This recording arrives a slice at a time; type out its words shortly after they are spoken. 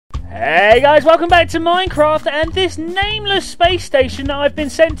Hey guys, welcome back to Minecraft and this nameless space station that I've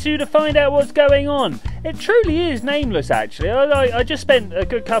been sent to find out what's going on. It truly is nameless, actually. I just spent a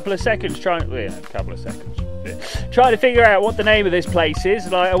good couple of seconds trying to figure out what the name of this place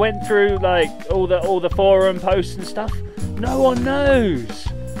is. Like, I went through like all the forum posts and stuff. No one knows.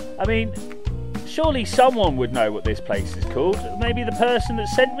 I mean, surely someone would know what this place is called. Maybe the person that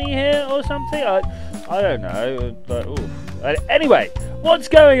sent me here or something. I don't know. But, anyway, what's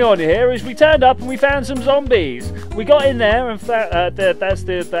going on here is we turned up and we found some zombies. We got in there and that's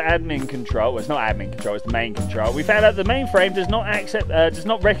the admin control. Well, it's not admin control, it's the main control. We found out the mainframe does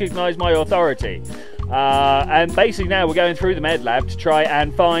not recognise my authority. And basically now we're going through the med lab to try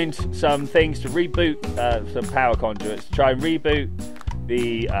and find some things to reboot, some power conduits, to try and reboot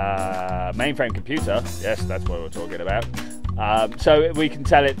the mainframe computer. Yes, that's what we're talking about. So we can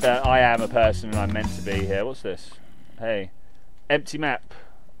tell it that I am a person and I'm meant to be here. What's this? Hey, empty map.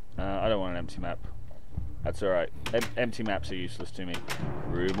 I don't want an empty map. That's alright. Empty maps are useless to me.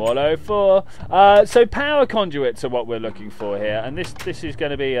 Room 104. So power conduits are what we're looking for here, and this is going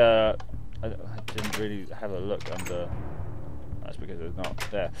to be I didn't really have a look under. That's because it's not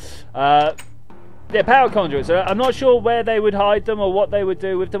there. Yeah, power conduits. I'm not sure where they would hide them or what they would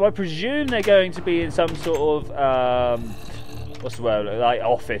do with them. I presume they're going to be in some sort of what's the word? Like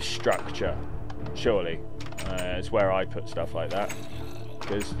office structure. Surely, it's where I put stuff like that.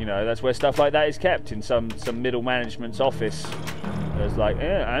 Because, you know, that's where stuff like that is kept, in some middle management's office. There's like,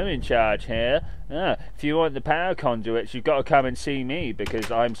 I'm in charge here. If you want the power conduits, you've got to come and see me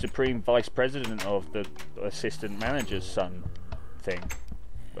because I'm Supreme Vice President of the Assistant Manager's son thing.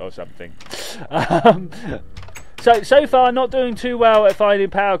 Or something. So far, not doing too well at finding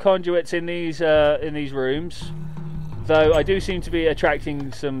power conduits in these rooms. Though I do seem to be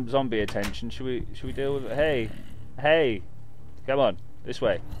attracting some zombie attention. Should we deal with it? Hey, come on. This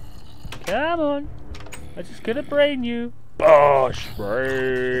way. Come on. I'm just gonna brain you. Bosh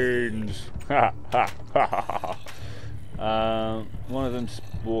brains. Ha ha ha ha. One of them's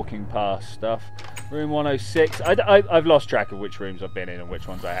walking past stuff. Room 106. I've lost track of which rooms I've been in and which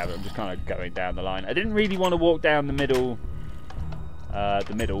ones I haven't. I'm just kind of going down the line. I didn't really want to walk down the middle.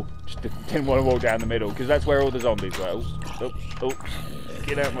 Just didn't want to walk down the middle because that's where all the zombies were. Oh.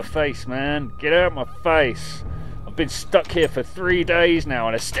 Get out of my face, man. Get out of my face. I've been stuck here for 3 days now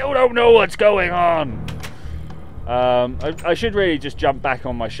and I still don't know what's going on. I should really just jump back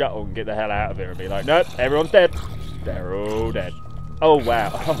on my shuttle and get the hell out of here and be like, nope, everyone's dead. They're all dead. Oh, wow.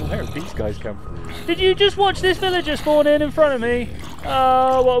 Oh, where have these guys come from? Did you just watch this villager spawn in front of me?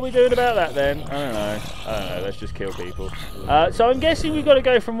 Oh, what are we doing about that then? I don't know. Let's just kill people. So I'm guessing we've got to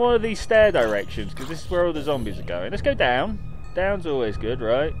go from one of these stair directions because this is where all the zombies are going. Let's go down. Down's always good,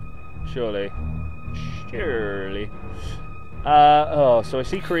 right? Surely. So I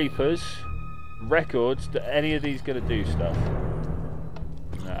see creepers, records. Do any of these going to do stuff?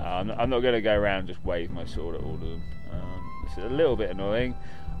 No, I'm not going to go around and just wave my sword at all of them. It's a little bit annoying.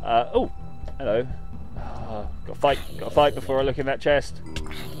 Oh, hello. Got to fight before I look in that chest.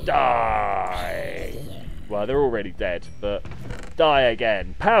 Die. Well, they're already dead, but die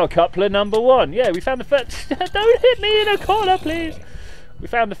again. Power coupler number 1. Yeah, we found the first. Don't hit me in a corner, please. We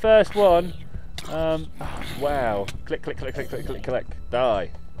found the first one. Wow. Click.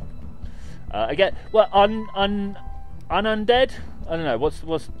 Die. Again. Well, unundead. I don't know.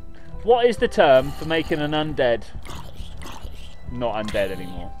 What is the term for making an undead not undead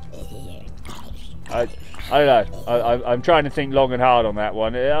anymore? I don't know. I'm trying to think long and hard on that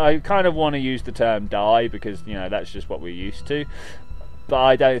one. I kind of want to use the term die because, you know, that's just what we're used to. But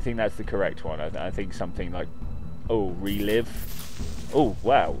I don't think that's the correct one. I think something like, relive. Oh,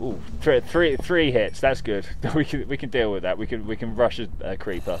 wow. Ooh, three hits. That's good. We can deal with that. We can rush a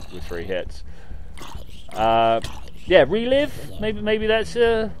creeper with 3 hits. Yeah, relive. Maybe that's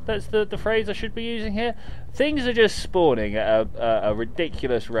the phrase I should be using here. Things are just spawning at a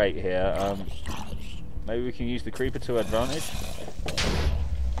ridiculous rate here. Maybe we can use the creeper to advantage.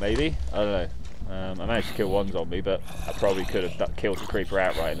 Maybe, I don't know. I managed to kill one zombie, but I probably could have killed the creeper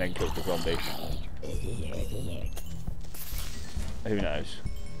outright and then killed the zombie. Who knows?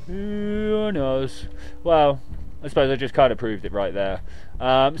 Who knows? Well, I suppose I just kind of proved it right there.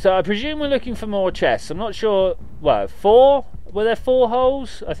 So I presume we're looking for more chests. I'm not sure. Well, 4? Were there 4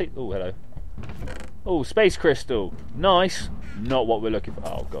 holes? I think. Oh, hello. Oh, space crystal. Nice. Not what we're looking for.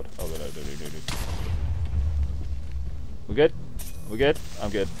 Oh, God. Oh, no. We're good? We're good? I'm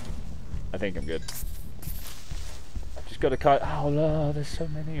good. I think I'm good. Just got to cut. Oh, no, there's so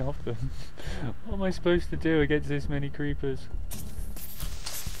many of them. What am I supposed to do against this many creepers?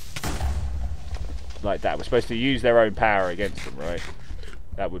 Like that. We're supposed to use their own power against them, right?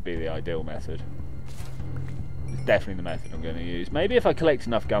 That would be the ideal method. It's definitely the method I'm going to use. Maybe if I collect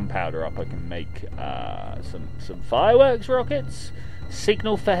enough gunpowder up, I can make some fireworks rockets.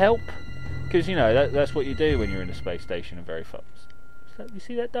 Signal for help. Because, you know, that's what you do when you're in a space station and very fast. You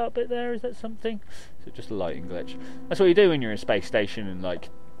see that dark bit there? Is that something? Is it just a lighting glitch? That's what you do when you're in a space station and, like,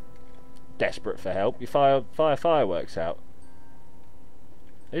 desperate for help. You fire fireworks out.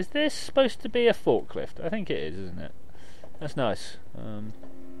 Is this supposed to be a forklift? I think it is, isn't it? That's nice.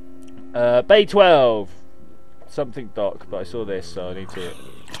 Bay 12. Something Doc, but I saw this, so I need to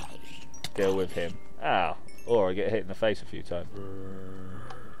deal with him. Ow. Or I get hit in the face a few times.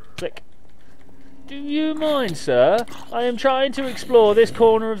 Click. Do you mind, sir? I am trying to explore this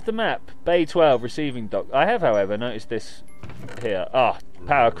corner of the map. Bay 12, receiving dock. I have, however, noticed this here. Ah,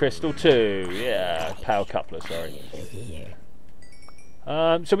 power crystal 2. Yeah, power coupler, sorry.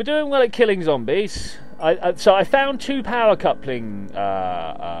 So we're doing well at killing zombies. So I found two power couplers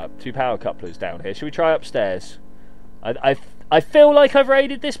down here. Should we try upstairs? I feel like I've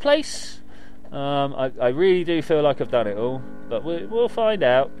raided this place. I really do feel like I've done it all, but we'll find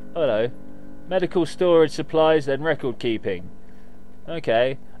out. Hello. Medical storage supplies, then record keeping.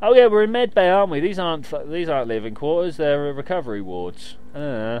 Okay. Oh yeah, we're in med bay, aren't we? These aren't living quarters. They're recovery wards.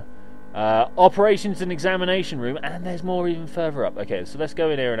 Operations and examination room, and there's more even further up. Okay, so let's go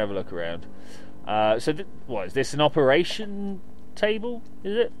in here and have a look around. What is this? An operation table?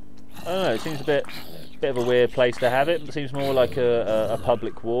 Is it? I don't know. It seems a bit of a weird place to have it. It seems more like a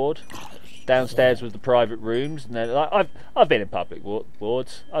public ward. Downstairs with the private rooms, and then I've been in public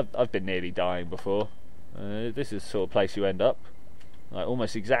wards. I've been nearly dying before. This is the sort of place you end up, like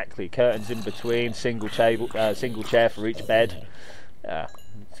almost exactly. Curtains in between, single chair for each bed. Yeah,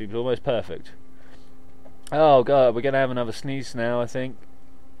 seems almost perfect. Oh god, we're gonna have another sneeze now, I think.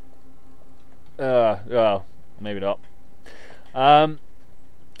 Well, maybe not.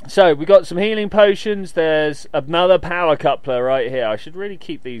 So we got some healing potions. There's another power coupler right here. I should really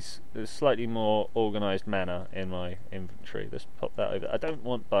keep these in a slightly more organised manner in my inventory. Let's pop that over. I don't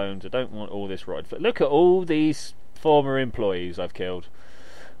want bones. I don't want all this rotted. Look at all these former employees I've killed.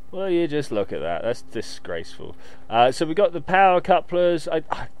 Well, you just look at that. That's disgraceful. So we got the power couplers. I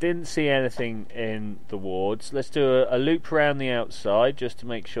didn't see anything in the wards. Let's do a loop around the outside just to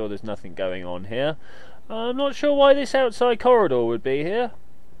make sure there's nothing going on here. I'm not sure why this outside corridor would be here.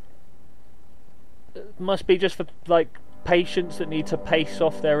 It must be just for like patients that need to pace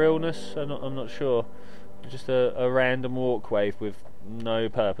off their illness. I'm not sure. Just a random walkway with no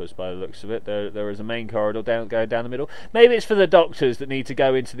purpose by the looks of it. There is a main corridor going down the middle. Maybe it's for the doctors that need to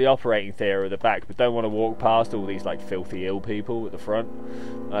go into the operating theatre at the back but don't want to walk past all these like filthy ill people at the front.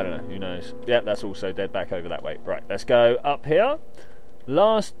 I don't know, who knows. Yep, that's also dead back over that way. Right, let's go up here.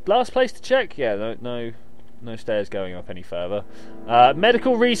 Last place to check. Yeah, no stairs going up any further.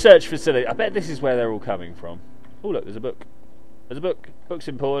 Medical research facility. I bet this is where they're all coming from. Oh look, there's a book. There's a book. Book's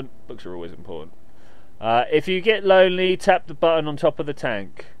important. Books are always important. If you get lonely, tap the button on top of the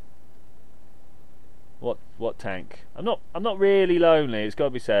tank. What tank? I'm not really lonely. It's got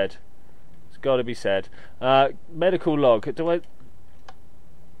to be said. It's got to be said. Medical log.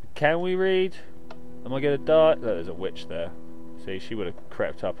 Can we read? Am I gonna die? Oh, there's a witch there. See, she would have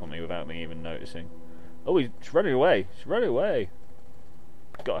crept up on me without me even noticing. Oh, she's running away. She's running away.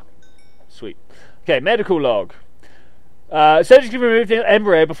 Got her. Sweet. Okay, medical log. Surgically removed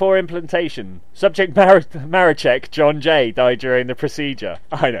embryo before implantation. Subject Marachek, John J, died during the procedure.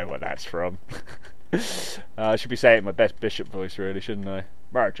 I know what that's from. I should be saying it in my best bishop voice, really, shouldn't I?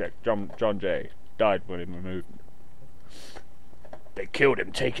 Marachek, John J, died when he removed. They killed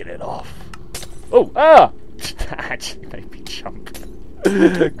him taking it off. Oh, that actually made me jump.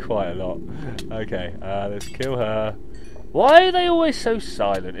 Quite a lot. Okay, let's kill her. Why are they always so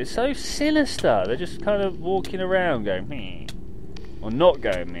silent? It's so sinister. They're just kind of walking around going, hmm. Or not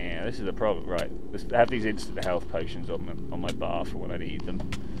going, meh. This is the problem. Right, let's have these instant health potions on my bar for when I need them.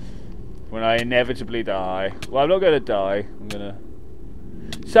 When I inevitably die. Well, I'm not going to die. I'm going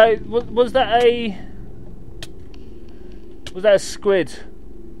to... So, was that a squid?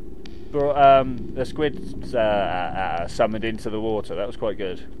 The squid summoned into the water. That was quite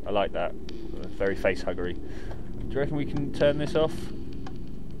good. I like that. Very face-huggery. Do you reckon we can turn this off?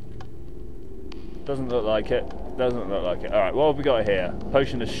 Doesn't look like it. Doesn't look like it. Alright, what have we got here?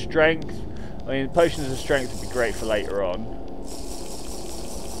 Potion of strength. I mean, potions of strength would be great for later on.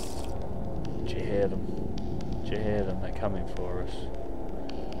 Do you hear them? Do you hear them? They're coming for us.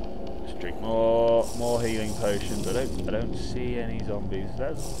 Let's drink more healing potions. I don't see any zombies.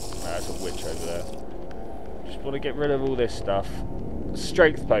 That's a witch over there. Just want to get rid of all this stuff.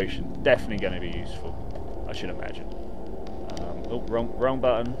 Strength potion. Definitely going to be useful. I should imagine. Oh, wrong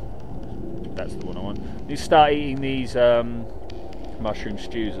button. That's the one I want. You start eating these mushroom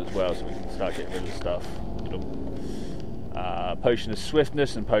stews as well, so we can start getting rid of stuff. Potion of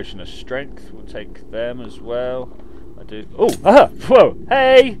swiftness and potion of strength. We'll take them as well. I do. Oh, whoa,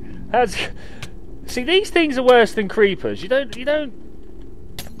 hey! See, these things are worse than creepers. You don't.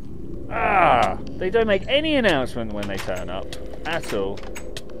 They don't make any announcement when they turn up at all.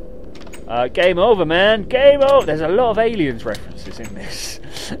 Game over, man. Game over. There's a lot of aliens references in this.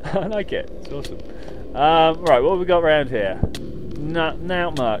 I like it. It's awesome. Right, what have we got around here? Not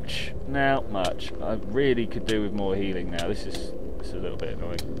much. Not much. I really could do with more healing now. This is a little bit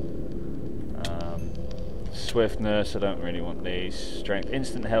annoying. Swiftness. I don't really want these. Strength.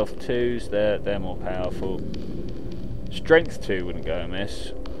 Instant health 2s. They're more powerful. Strength 2 wouldn't go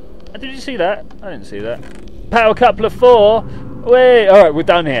amiss. Did you see that? I didn't see that. Power couple of 4. Wait. All right, we're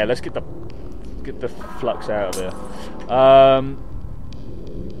done here. Let's get the flux out of there.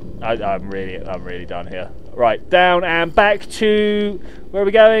 I'm really done here. Right, down and back to where are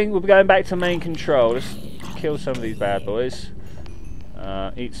we going? We'll be going back to main control. Let's kill some of these bad boys.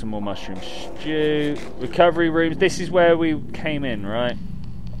 Eat some more mushroom stew. Recovery rooms. This is where we came in, right?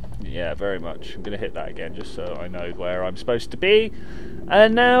 Yeah, very much. I'm going to hit that again just so I know where I'm supposed to be.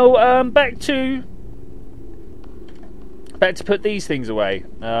 And now back to put these things away.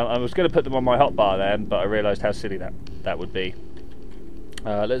 I was going to put them on my hotbar then, but I realised how silly that would be.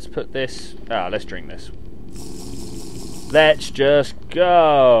 Let's put this. Let's drink this. Let's just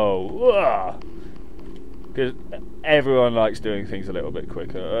go. Because everyone likes doing things a little bit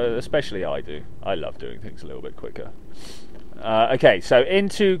quicker, especially I do. I love doing things a little bit quicker. Okay, so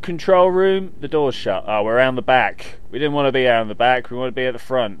into control room. The door's shut. Oh, we're around the back. We didn't want to be around the back. We want to be at the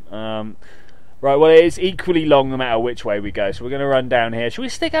front. Right, well, it is equally long no matter which way we go, so we're going to run down here. Should we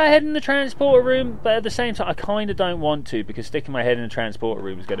stick our head in the transporter room? But at the same time, I kind of don't want to, because sticking my head in the transporter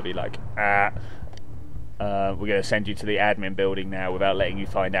room is going to be like, we're going to send you to the admin building now without letting you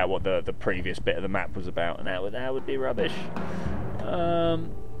find out what the previous bit of the map was about, and that would be rubbish.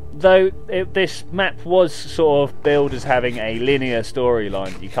 Though this map was sort of billed as having a linear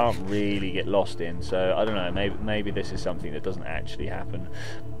storyline that you can't really get lost in, so I don't know, maybe this is something that doesn't actually happen.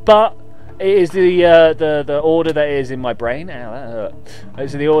 But it is the order that is in my brain. Ow, that hurt.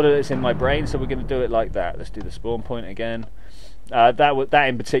 It's the order that's in my brain, so we're going to do it like that. Let's do the spawn point again. That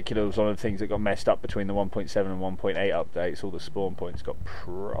in particular was one of the things that got messed up between the 1.7 and 1.8 updates. All the spawn points got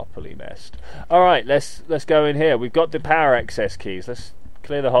properly messed. All right, let's go in here. We've got the power access keys. Let's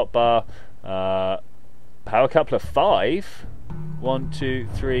clear the hotbar. Power couple of 5. 1, 2,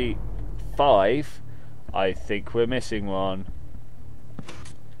 3, 5. I think we're missing one.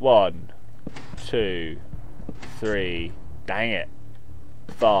 1, 2, 3. Dang it.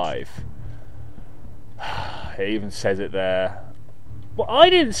 5. It even says it there. Well, I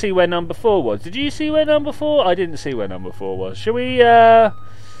didn't see where number 4 was. Did you see where number 4? I didn't see where number 4 was. Shall we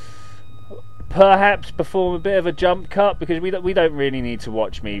perhaps perform a bit of a jump cut, because we don't really need to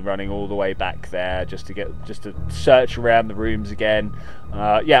watch me running all the way back there just to search around the rooms again.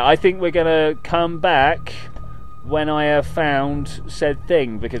 Yeah, I think we're gonna come back when I have found said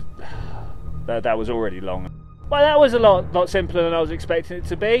thing, because that was already long. Well, that was a lot simpler than I was expecting it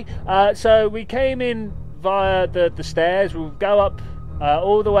to be. So we came in via the stairs. We'll go up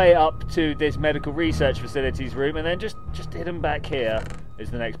all the way up to this medical research facilities room, and then just hidden back here is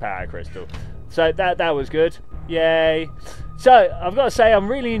the next power crystal. So that was good. Yay! So I've got to say, I'm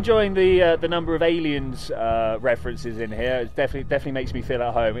really enjoying the number of aliens references in here. It definitely makes me feel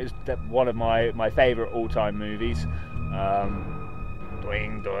at home. It's one of my favourite all-time movies.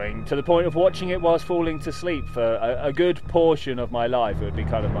 Doing, to the point of watching it whilst falling to sleep for a good portion of my life. It would be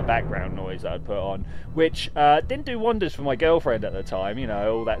kind of my background noise that I'd put on, which didn't do wonders for my girlfriend at the time. You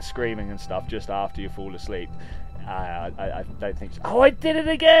know, all that screaming and stuff just after you fall asleep. I don't think so. Oh, I did it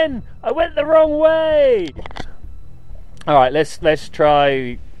again! I went the wrong way! Alright, let's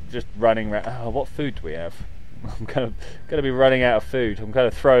try just running around. Oh, what food do we have? I'm gonna be running out of food. I'm kind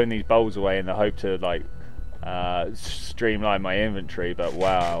of throwing these bowls away in the hope to like streamline my inventory, but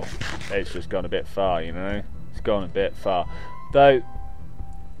wow, it's just gone a bit far, you know? It's gone a bit far. Though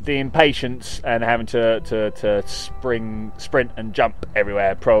the impatience and having to sprint and jump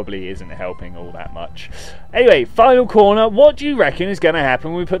everywhere probably isn't helping all that much. Anyway, final corner. What do you reckon is going to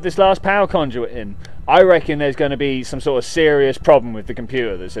happen when we put this last power conduit in? I reckon there's going to be some sort of serious problem with the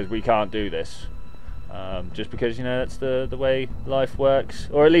computer that says we can't do this. Just because, you know, that's the way life works,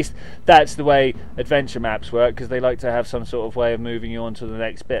 or at least that's the way adventure maps work, because they like to have some sort of way of moving you on to the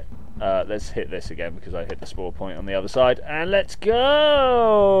next bit. Let's hit this again, because I hit the spawn point on the other side, and let's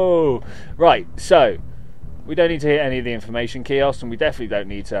go! Right, so We don't need to hit any of the information kiosks, and we definitely don't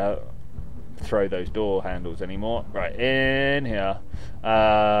need to throw those door handles anymore. Right, in here.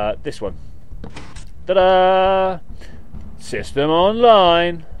 This one. Ta-da! System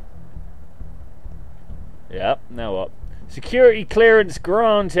online. Yep, now what? Security clearance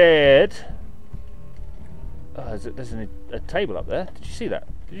granted. Oh, there's a table up there. Did you see that?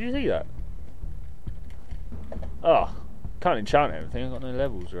 Did you see that? Oh, can't enchant anything. I've got no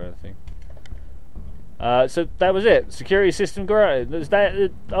levels or anything. So that was it. Security system granted. Is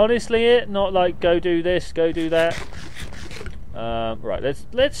that honestly it? Not like go do this, go do that. Right,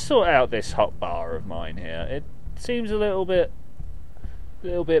 let's sort out this hot bar of mine here. It seems a little bit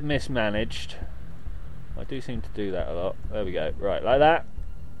mismanaged. I do seem to do that a lot. There we go. Right, like that,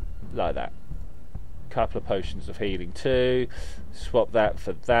 like that. Couple of potions of healing too. Swap that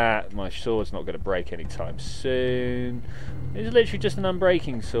for that. My sword's not going to break anytime soon. It's literally just an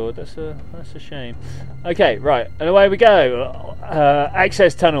unbreaking sword. That's a shame. Okay, right, and away we go.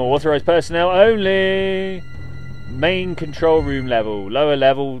 Access tunnel. Authorized personnel only. Main control room level. Lower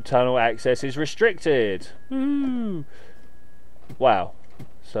level tunnel access is restricted. Woo. Wow.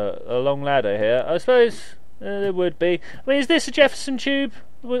 So a long ladder here. I suppose there would be. I mean, is this a Jefferson tube?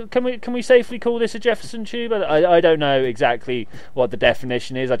 Can we safely call this a Jefferson tube? I don't know exactly what the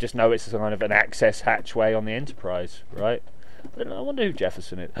definition is. I just know it's kind of an access hatchway on the Enterprise, right? I wonder who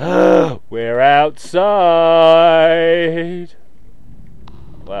Jefferson is. We're outside.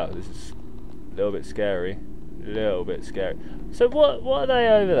 Wow, this is a little bit scary. A little bit scary. So what are they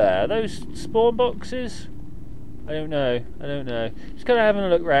over there? Are those spawn boxes? I don't know. Just kind of having a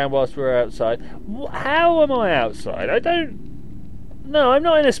look around whilst we're outside. How am I outside? No, I'm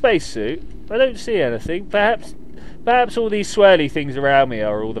not in a spacesuit. I don't see anything. Perhaps all these swirly things around me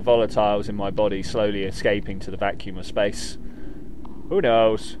are all the volatiles in my body slowly escaping to the vacuum of space. Who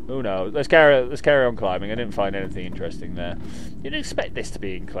knows? Who knows? Let's carry on climbing. I didn't find anything interesting there. You'd expect this to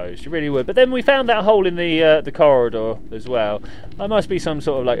be enclosed. You really would. But then we found that hole in the corridor as well. There must be some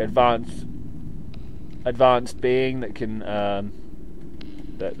sort of like advanced being that can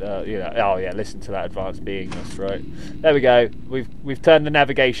you know, oh yeah, listen to that advanced beingness, right? There we go. We've turned the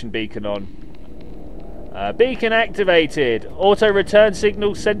navigation beacon on. Beacon activated. Auto return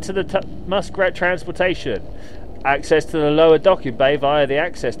signal sent to the Muskrat transportation. Access to the lower docking bay via the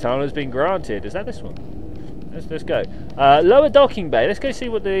access tunnel has been granted. Is that this one? Let's go. Lower docking bay. Let's go see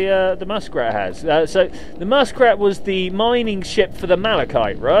what the Muskrat has. So the Muskrat was the mining ship for the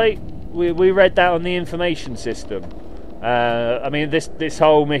Malachite, right? We read that on the information system. I mean, this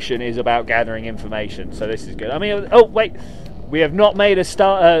whole mission is about gathering information, so this is good. I mean, oh wait, we have not made a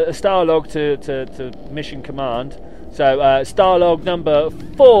star log to mission command. So star log number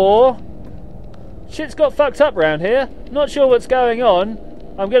 4. Shit's got fucked up round here. Not sure what's going on.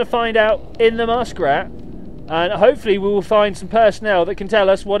 I'm going to find out in the Muskrat, and hopefully we will find some personnel that can tell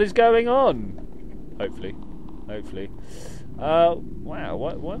us what is going on. Hopefully. Wow,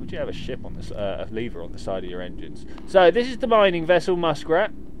 why would you have a ship on this, a lever on the side of your engines? So this is the mining vessel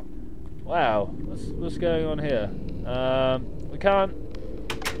Muskrat. Wow, what's going on here? We can't.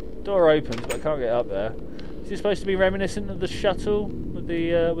 Door opens, but I can't get up there. Is this supposed to be reminiscent of the shuttle with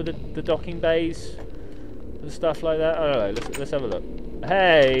the docking bays and stuff like that? I don't know. Let's have a look.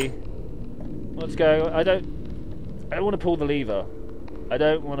 Hey, what's going on? I don't want to pull the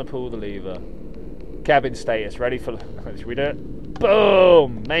lever. Cabin status, ready for... Should we do it?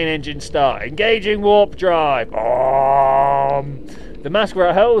 Boom! Main engine start. Engaging warp drive. Boom! The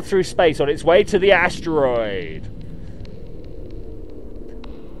Muskrat hurtled through space on its way to the asteroid.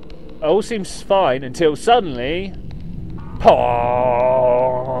 All seems fine until suddenly... Boom!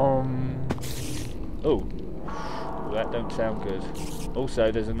 Oh. That don't sound good.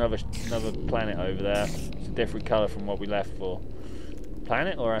 Also, there's another planet over there. It's a different colour from what we left for.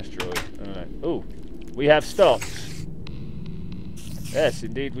 Planet or asteroid? I don't know. Oh. We have stopped. Yes,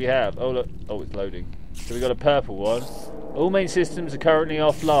 indeed we have. Oh, look. Oh, it's loading. So we got a purple one. All main systems are currently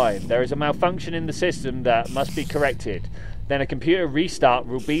offline. There is a malfunction in the system that must be corrected. Then a computer restart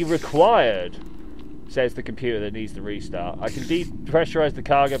will be required. Says the computer that needs to restart. I can depressurize the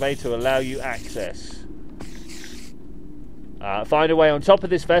cargo bay to allow you access. Find a way on top of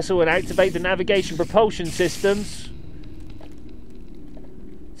this vessel and activate the navigation propulsion systems.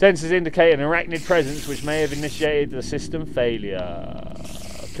 Sensors indicate an arachnid presence which may have initiated the system failure.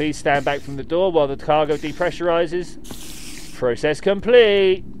 Please stand back from the door while the cargo depressurizes. Process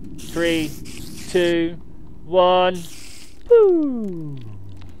complete. 3, 2, 1. Woo!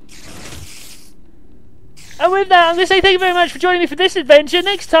 And with that, I'm going to say thank you very much for joining me for this adventure.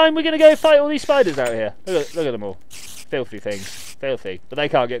 Next time, we're going to go fight all these spiders out here. Look at them all. Filthy things. filthy. But they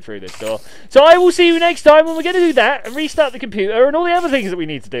can't get through this door. So I will see you next time when we're going to do that and restart the computer and all the other things that we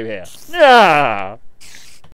need to do here. Ah.